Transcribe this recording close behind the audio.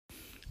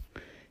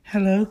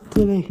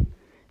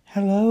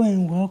Hello,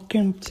 and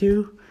welcome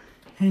to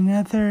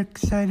another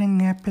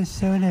exciting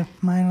episode of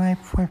My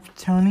Life with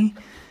Tony.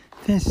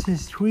 This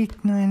is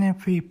week 9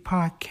 of the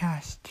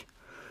podcast.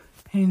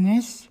 And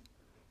this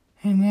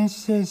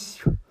podcast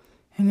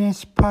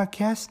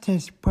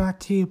is brought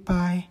to you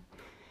by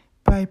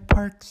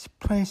Parks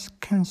Place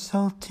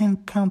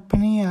Consulting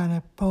Company out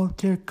of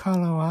Boulder,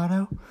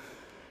 Colorado.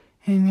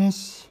 And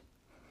this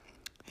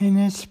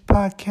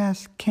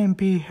podcast can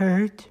be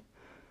heard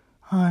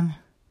on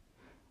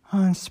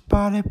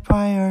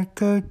Spotify or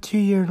go to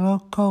your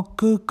local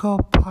Google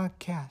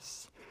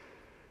Podcasts.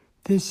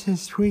 This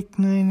is week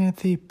 9 of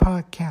the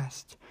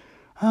podcast.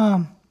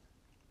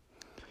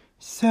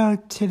 So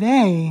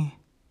today,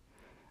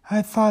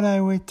 I thought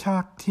I would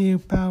talk to you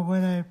about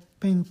what I've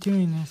been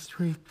doing this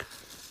week,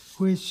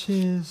 which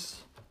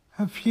is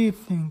a few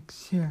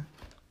things here.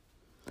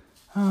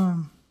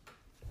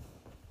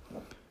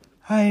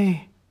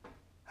 I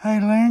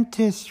learned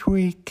this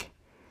week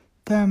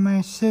that my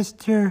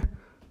sister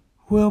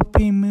will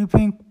be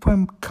moving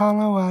from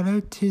Colorado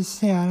to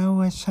Seattle,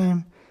 which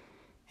I'm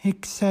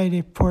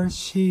excited for.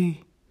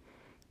 She,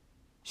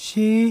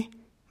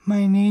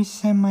 my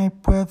niece, and my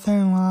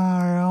brother-in-law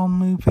are all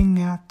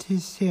moving out to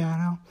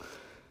Seattle.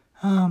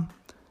 I'm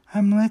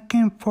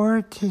looking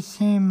forward to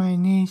seeing my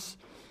niece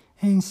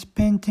and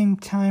spending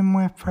time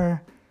with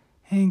her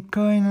and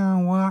going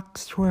on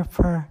walks with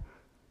her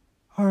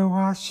or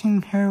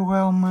watching her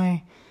while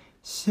my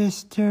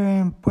sister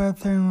and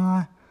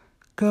brother-in-law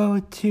go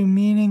to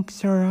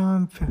meetings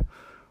or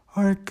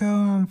go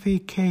on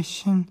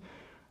vacation.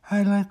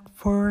 I look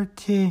forward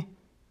to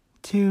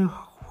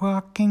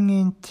walking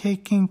and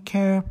taking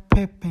care of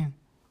Pippin.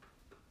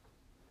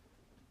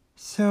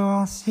 So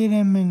I'll see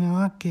them in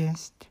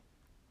August.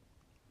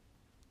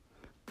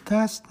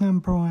 That's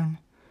number 1.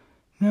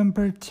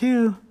 Number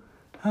 2,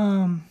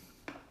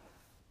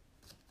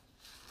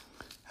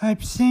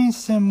 I've seen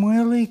some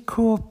really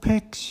cool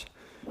pics.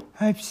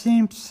 I've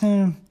seen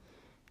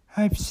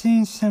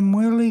some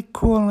really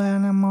cool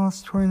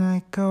animals when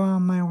I go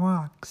on my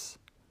walks.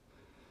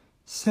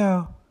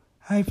 So,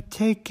 I've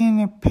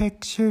taken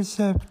pictures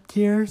of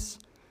deers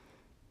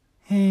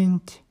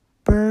and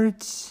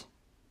birds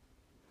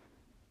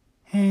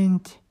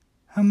and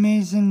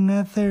amazing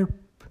other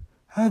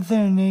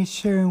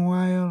nature and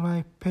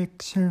wildlife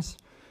pictures.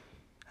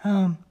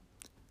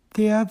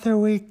 The other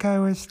week I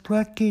was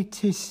lucky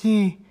to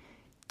see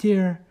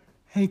deer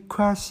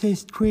across the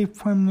street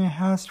from the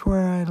house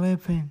where I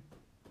live in.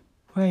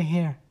 Right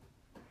here.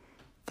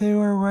 They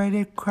were right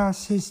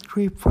across the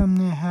street from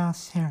the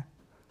house here.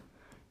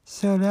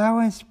 So that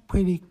was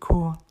pretty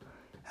cool.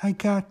 I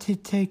got to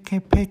take a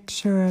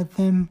picture of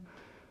them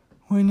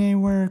when they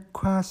were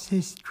across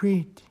the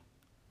street.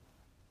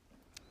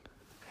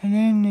 And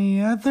then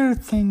the other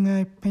thing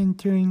I've been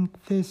doing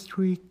this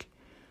week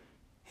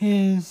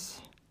is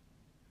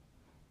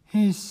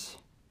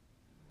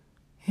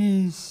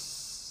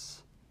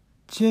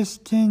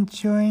just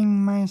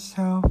enjoying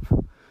myself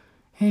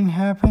and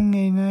having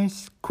a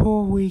nice,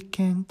 cool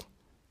weekend.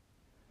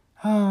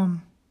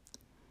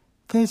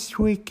 This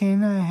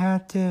weekend I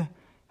had the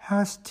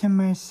house to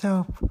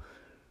myself.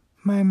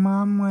 My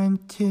mom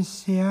went to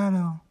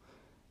Seattle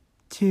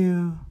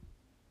to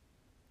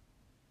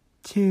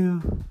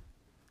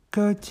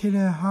go to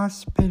the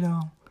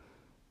hospital,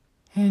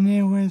 and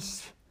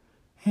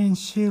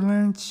she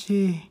learned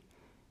she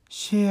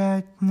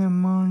had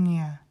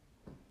pneumonia,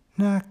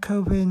 not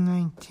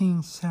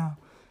COVID-19, so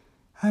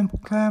I'm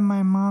glad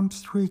my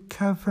mom's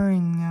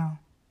recovering now.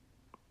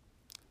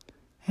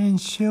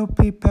 And she'll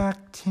be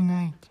back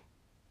tonight.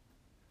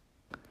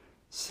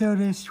 So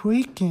this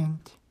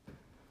weekend,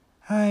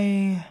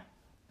 I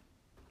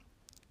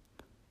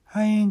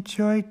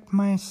enjoyed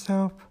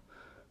myself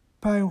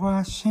by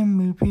watching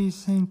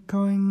movies and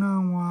going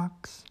on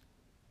walks.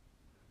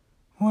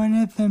 One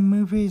of the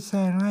movies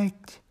I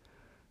liked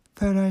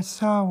that I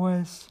saw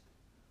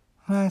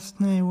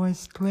last night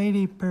was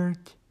Lady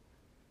Bird.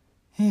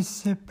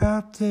 It's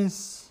about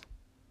this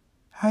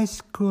high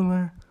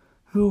schooler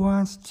who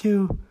wants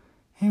to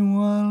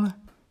enroll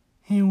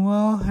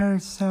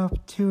herself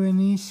to an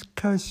East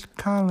Coast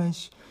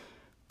college,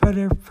 but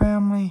her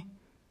family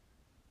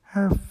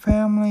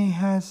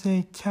has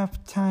a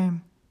tough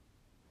time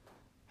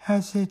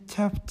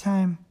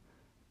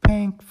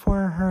paying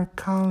for her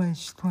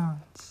college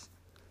loans.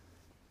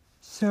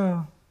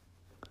 So,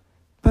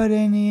 but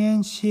in the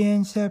end, she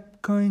ends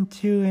up going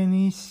to an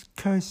East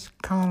Coast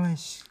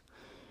college.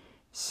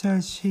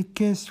 So she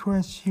gets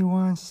what she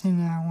wants in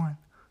that one.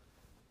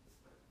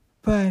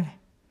 But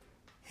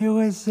it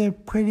was a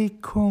pretty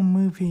cool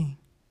movie.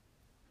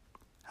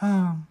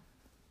 My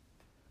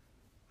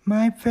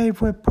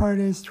favorite part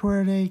is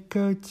where they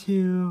go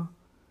to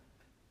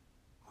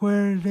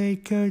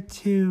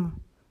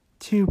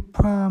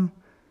prom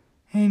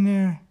and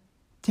they're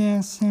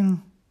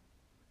dancing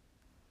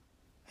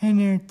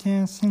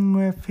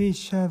with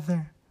each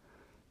other.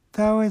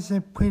 That was a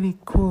pretty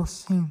cool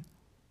scene.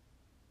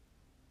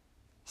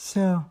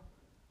 So,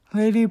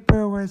 Lady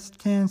Bird was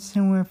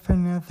dancing with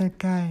another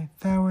guy.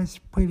 That was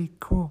pretty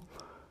cool.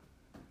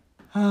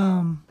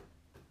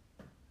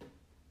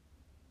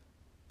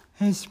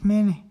 As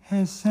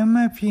some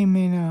of you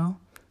may know,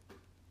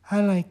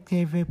 I like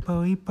David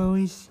Bowie.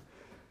 Bowie's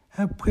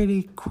a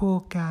pretty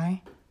cool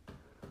guy.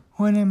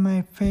 One of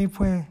my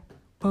favorite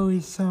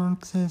Bowie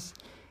songs is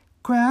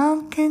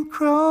Ground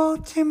Control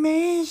to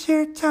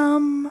Major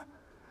Tom.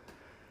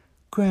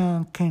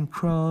 Ground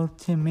Control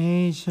to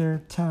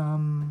Major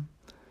Tom.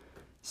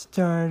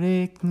 Start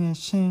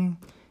ignition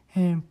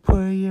and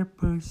put your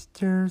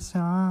boosters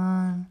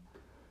on.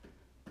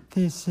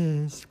 This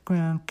is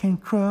Ground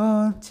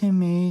Control to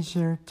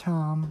Major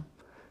Tom.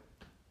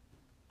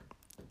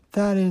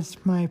 That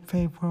is my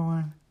favorite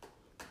one.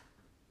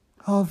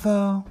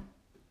 Although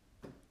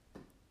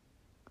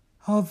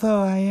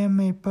I am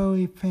a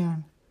Bowie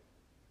fan,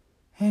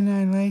 and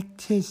I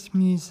liked his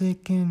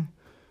music, and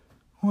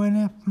one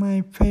of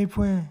my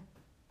favorite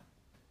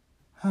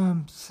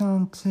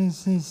songs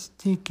is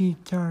Ziggy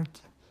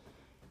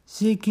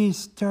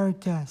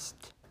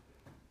Stardust.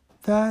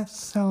 That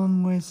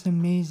song was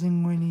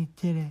amazing when he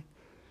did it.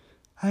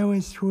 I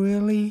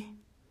really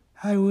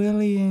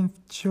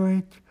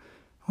enjoyed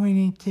when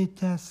he did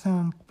that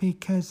song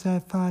because I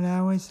thought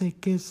that was a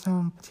good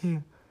song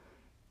too.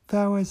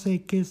 That was a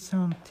good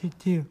song to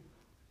do.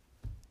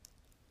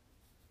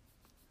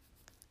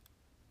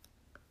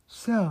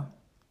 So,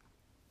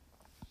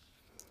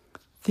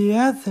 the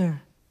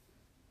other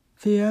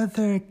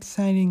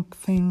exciting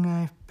thing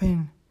I've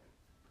been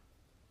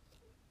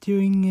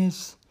doing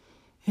is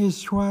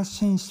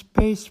watching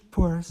Space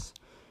Force,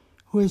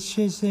 which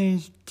is a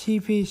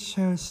TV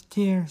show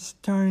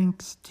starring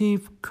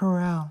Steve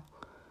Carell.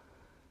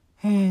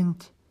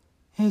 And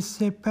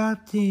it's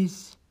about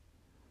this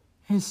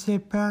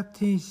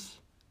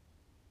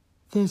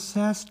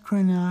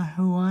astronaut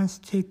who wants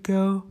to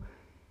go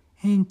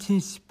into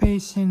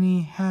space, and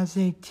he has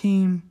a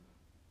team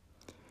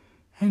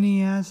of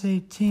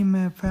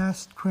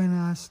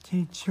astronauts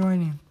to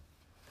join him.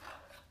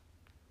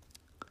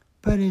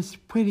 But it's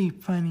pretty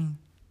funny.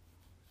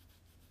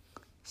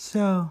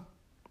 So,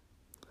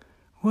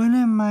 one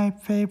of my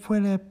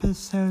favorite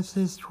episodes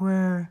is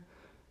where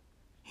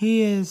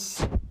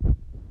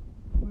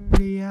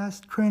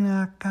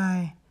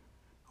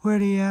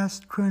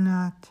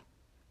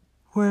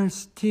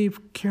Steve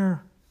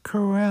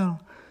Carell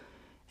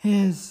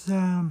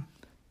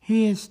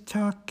he is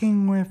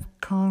talking with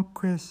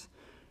Congress,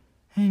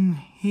 and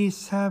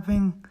he's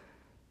having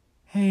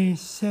a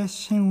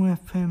session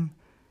with him,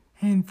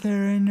 and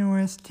they're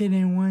interested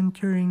in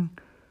wondering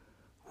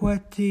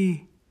what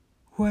the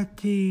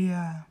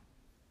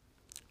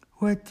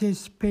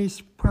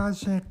space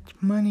project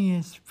money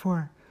is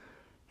for,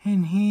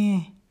 and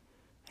he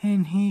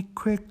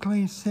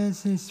quickly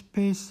says the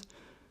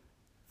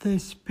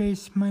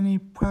space money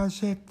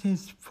project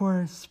is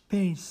for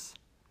space.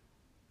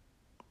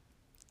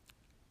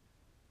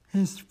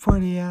 Is for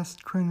the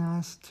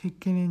astronauts to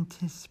get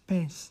into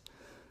space.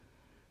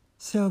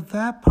 So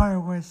that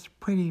part was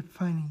pretty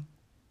funny.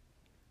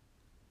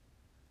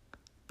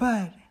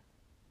 But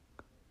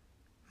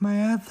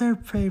my other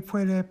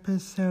favorite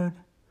episode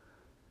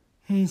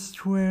is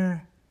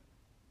where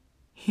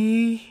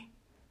he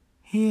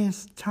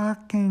is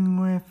talking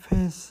with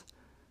his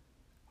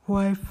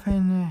wife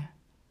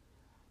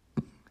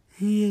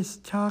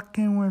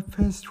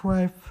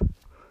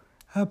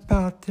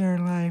about their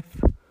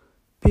life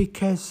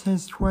because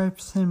his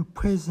wife's in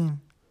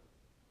prison.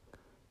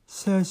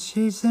 So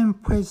she's in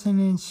prison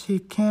and she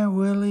can't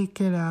really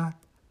get out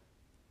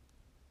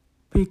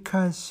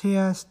because she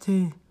has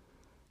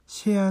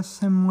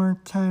some more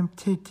time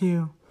to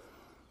do.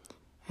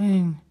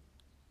 And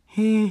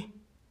he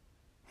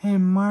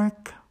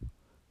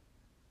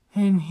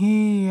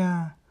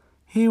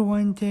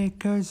one day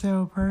goes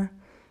over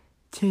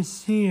to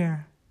see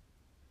her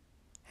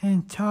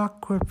and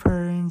talk with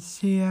her and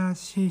see how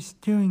she's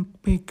doing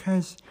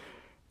because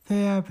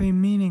they have a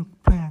meeting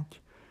planned,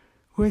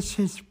 which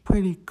is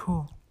pretty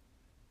cool.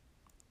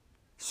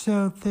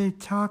 So they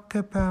talk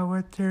about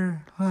what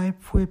their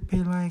life would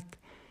be like,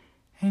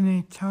 and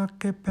they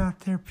talk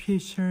about their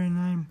future, and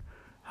I'm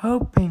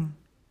hoping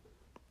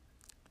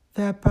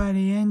that by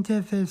the end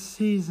of the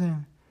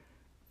season,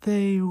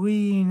 they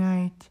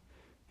reunite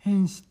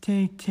and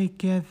stay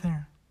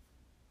together.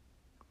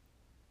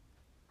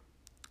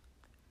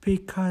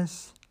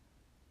 Because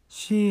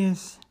she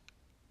is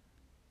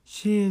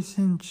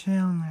in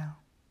jail now.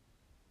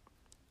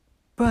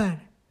 But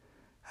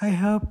I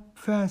hope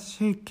that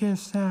she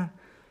gets out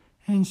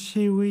and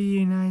she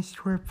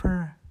reunites with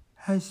her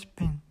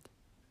husband.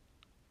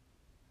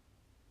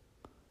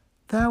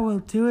 That will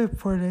do it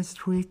for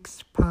this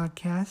week's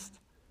podcast.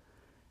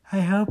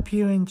 I hope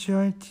you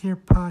enjoyed your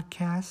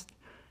podcast.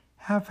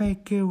 Have a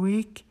good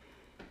week.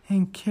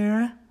 And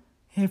Kara,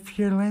 if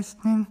you're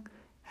listening,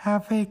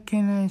 have a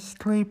good night's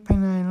sleep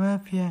and I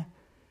love you.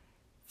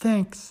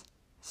 Thanks.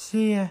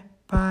 See ya.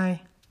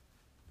 Bye.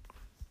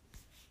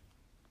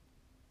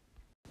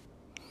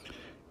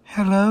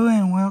 Hello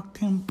and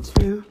welcome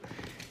to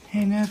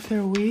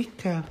another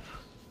week of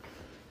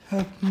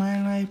of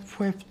My Life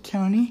with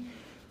Tony.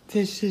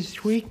 This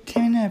is week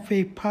 10 of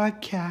a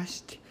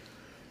podcast,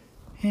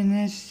 and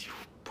this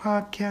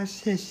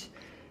podcast is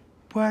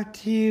brought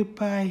to you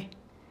by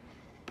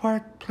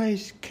Park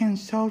Place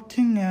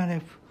Consulting out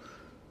of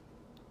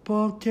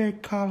Boulder,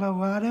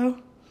 Colorado,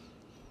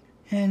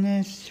 and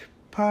this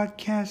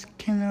podcast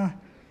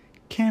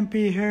can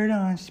be heard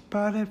on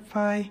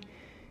Spotify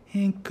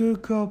and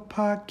Google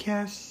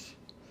Podcasts.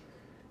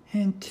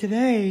 And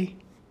today,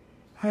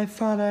 I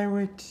thought I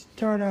would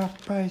start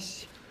off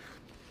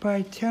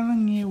by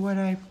telling you what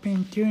I've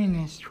been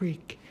doing this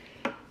week.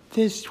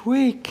 This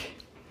week,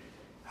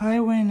 I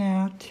went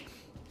out.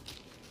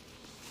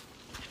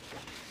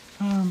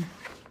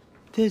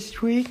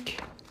 This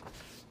week,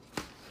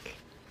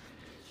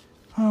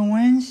 on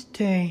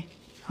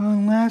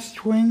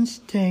last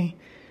Wednesday,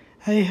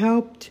 I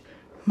helped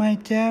my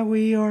dad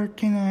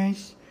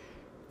reorganize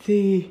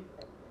the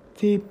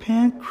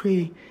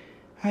pantry.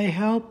 I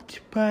helped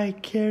by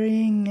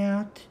carrying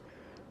out,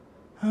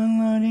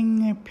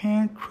 unloading the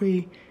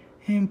pantry,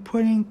 and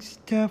putting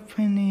stuff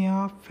in the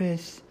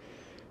office.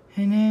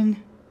 And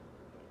then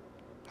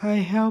I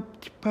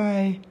helped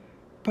by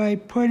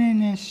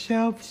putting the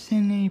shelves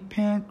in the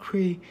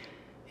pantry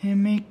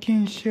and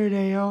making sure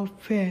they all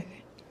fit.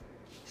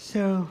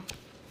 So,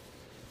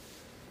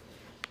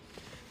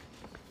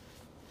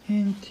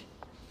 and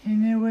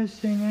it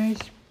was a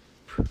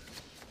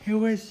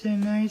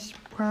nice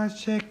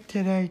project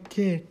that I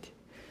did.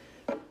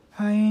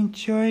 I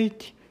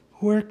enjoyed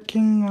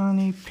working on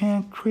a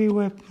pantry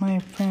with my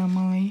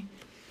family.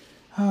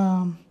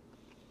 I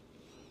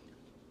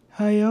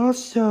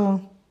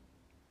also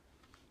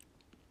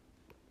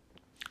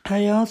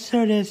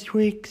this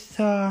week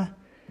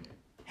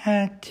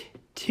had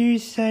 2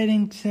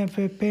 sightings of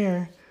a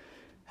bear.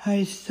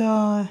 I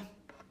saw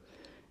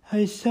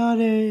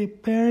the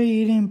bear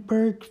eating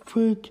bird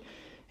food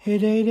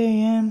at 8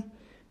 a.m.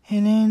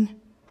 and then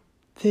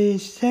the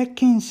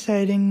second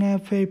sighting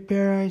of a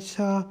bear I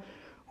saw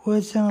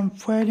was on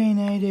Friday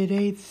night at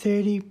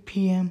 8:30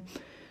 p.m.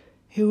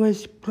 It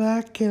was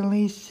black, at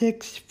least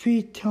 6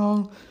 feet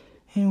tall,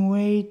 and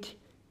weighed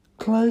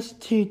close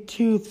to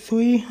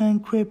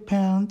 300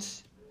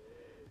 pounds.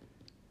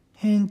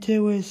 And it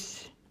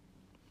was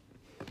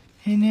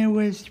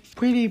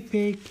pretty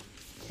big,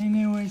 and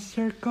it was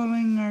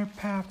circling our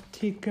path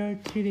to go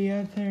to the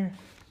other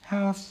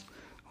house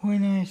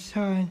when I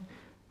saw it,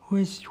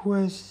 which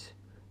was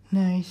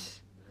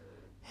nice.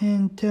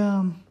 And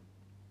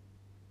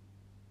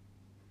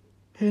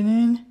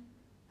then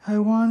I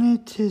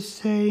wanted to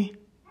say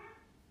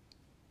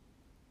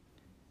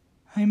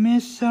I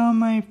miss all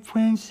my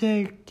friends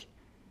at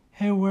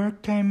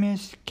work. I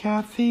miss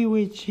Kathy,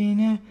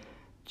 Regina,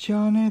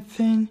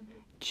 Jonathan,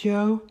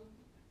 Joe,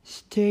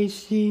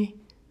 Stacy,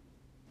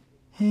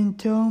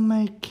 and all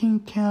my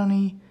King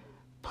County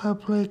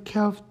Public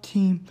Health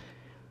team.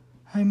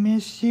 I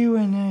miss you,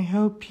 and I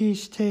hope you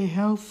stay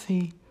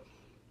healthy.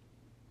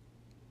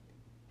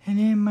 And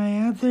then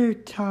my other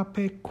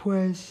topic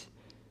was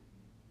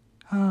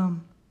the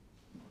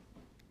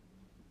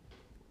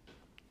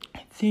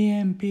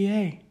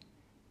NBA.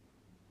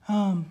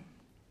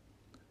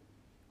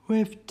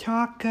 With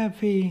talk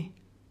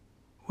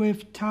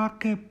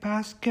of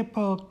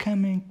basketball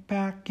coming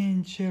back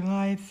in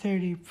July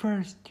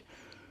 31st,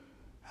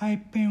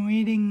 I've been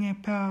reading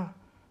about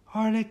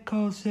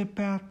articles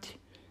about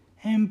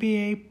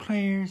NBA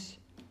players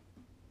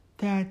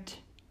that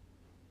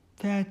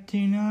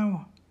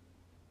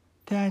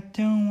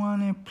don't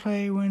want to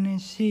play when the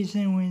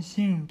season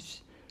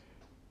resumes.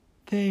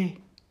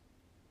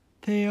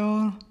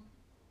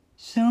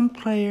 Some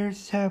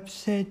players have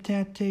said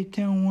that they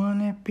don't want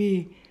to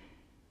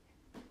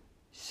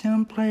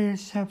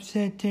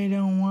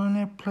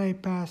play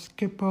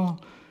basketball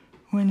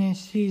when the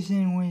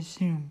season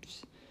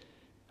resumes.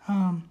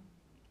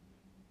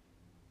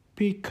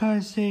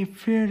 Because they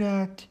fear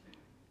that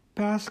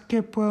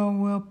basketball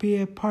will be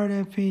a part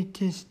of a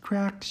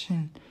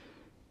distraction.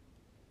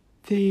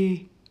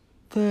 The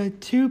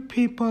 2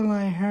 people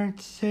I heard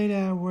say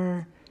that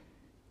were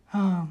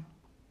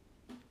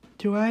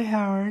Dwight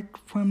Howard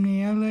from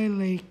the LA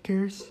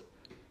Lakers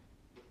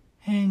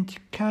and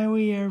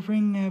Kyrie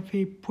Irving of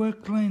the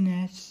Brooklyn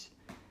Nets,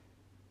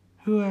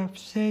 who have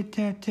said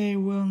that they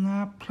will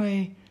not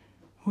play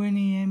when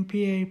the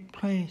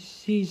NBA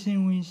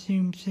season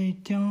resumes. They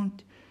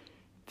don't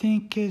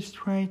think it's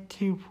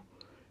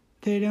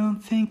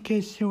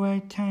the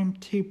right time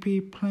to be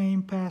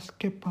playing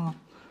basketball.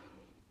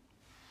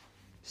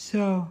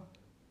 So,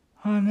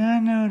 on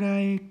that note,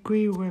 I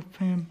agree with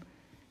him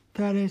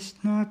that it's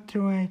not the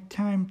right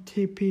time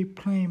to be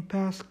playing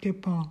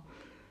basketball.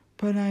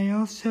 But I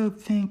also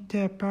think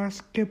that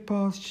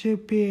basketball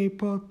should be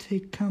able to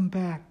come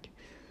back.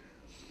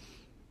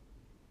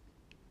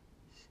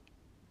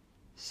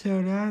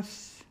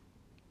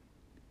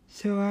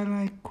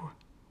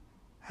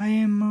 I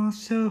am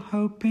also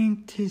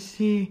hoping to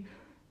see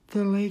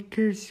the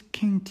Lakers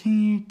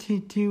continue to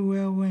do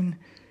well when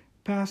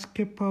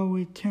basketball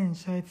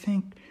returns. I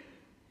think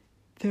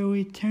The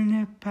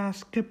return of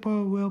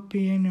basketball will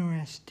be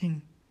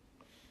interesting.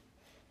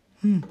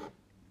 The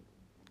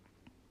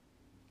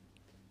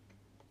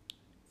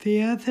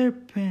other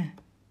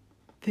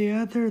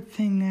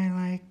thing I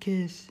like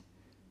is,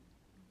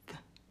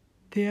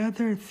 the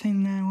other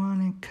thing I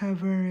want to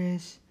cover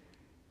is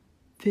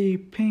the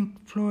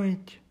Pink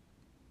Floyd.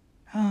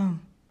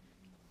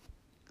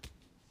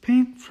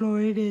 Pink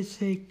Floyd is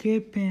a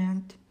good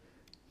band.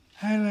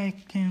 I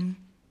like them.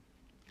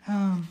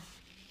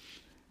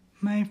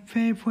 My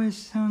favorite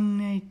song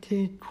they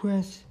did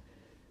was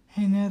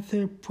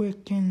Another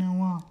Brick in the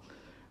Wall.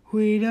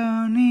 We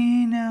don't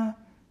need no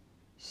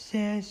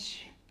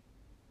session.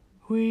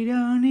 We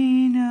don't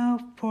need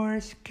no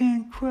force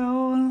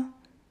control.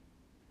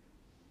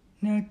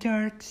 No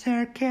dark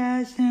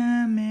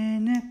sarcasm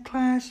in a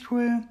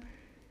classroom.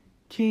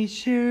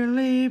 Teacher,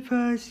 leave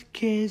us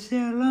kids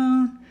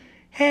alone.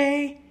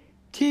 Hey,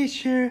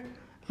 teacher,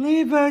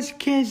 leave us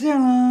kids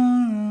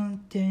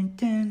alone. Dun,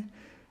 dun.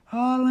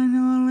 All in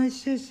all,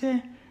 it's just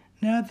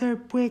another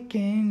brick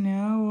in the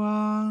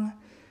wall.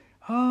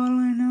 All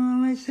in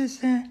all, it's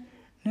just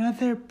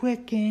another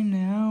brick in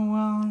the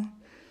wall.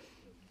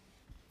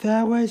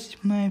 That was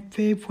my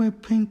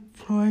favorite Pink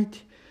Floyd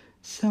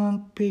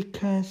song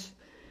because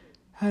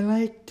I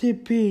like the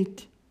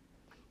beat.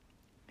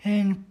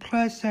 And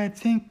plus, I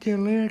think the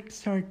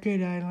lyrics are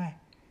good. I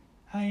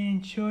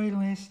enjoy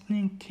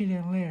listening to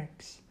the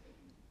lyrics.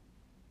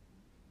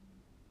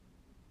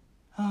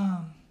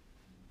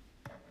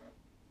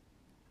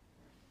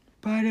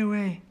 By the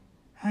way,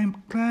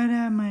 I'm glad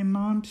that my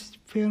mom's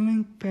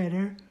feeling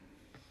better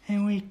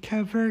and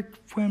recovered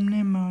from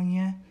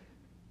pneumonia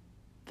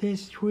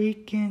this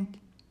weekend.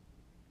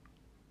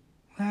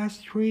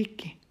 This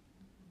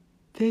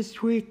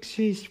week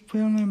she's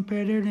feeling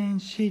better than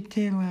she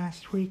did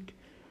last week.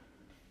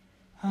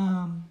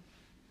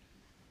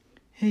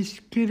 It's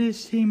good to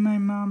see my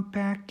mom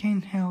back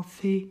and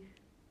healthy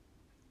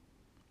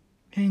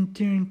and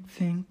doing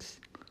things.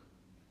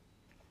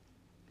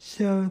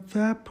 So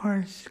that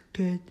part's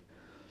good.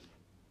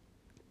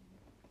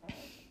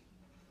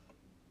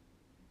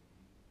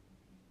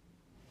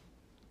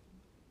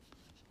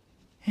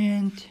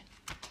 And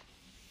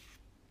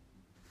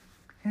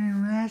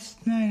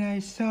last night I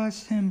saw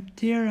some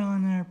deer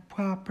on our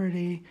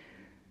property,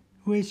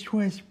 which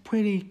was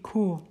pretty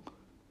cool.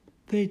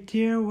 The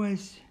deer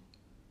was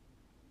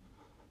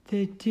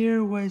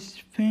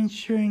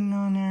venturing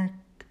on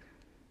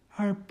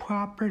our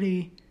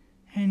property,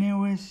 and it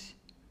was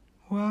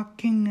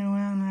walking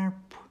around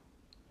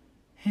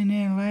and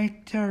it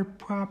liked our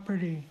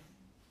property.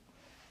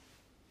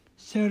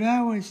 So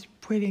that was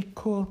pretty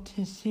cool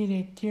to see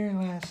the deer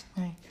last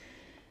night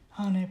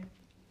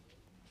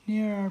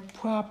near our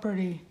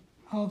property.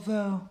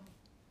 Although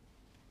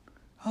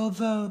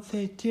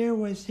the deer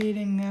was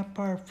eating up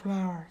our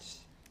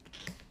flowers.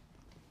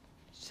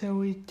 So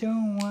we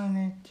didn't want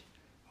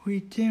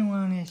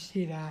to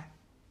see that.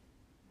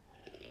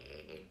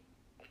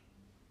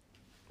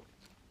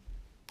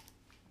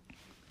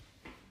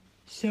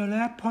 So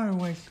that part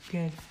was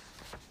good.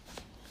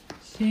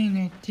 Seeing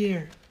a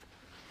deer.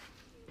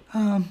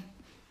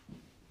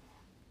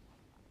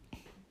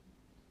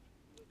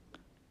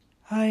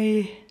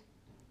 I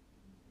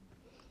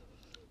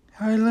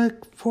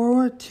look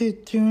forward to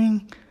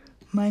doing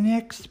my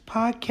next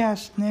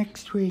podcast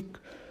next week,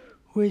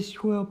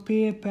 which will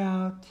be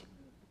about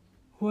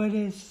what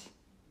does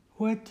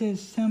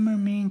summer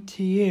mean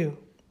to you?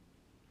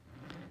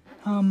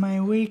 On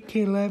my week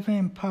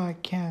 11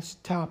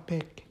 podcast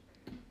topic.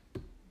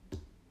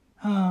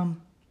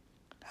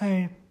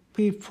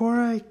 Before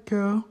I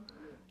go,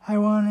 I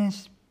want to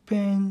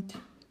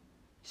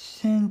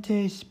send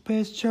a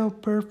special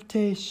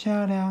birthday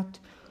shout out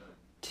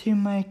to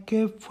my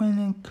good friend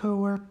and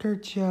coworker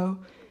Joe.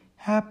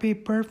 Happy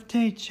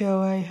birthday,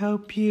 Joe. I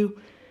hope you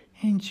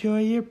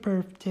enjoy your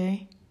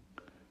birthday.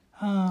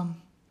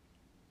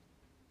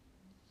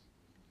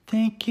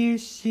 Thank you.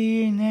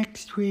 See you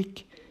next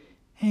week.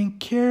 And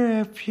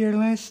Kira, if you're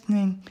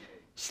listening,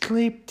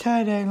 sleep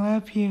tight. I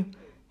love you.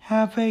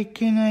 Have a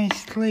good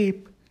night's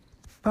sleep.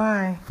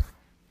 Bye.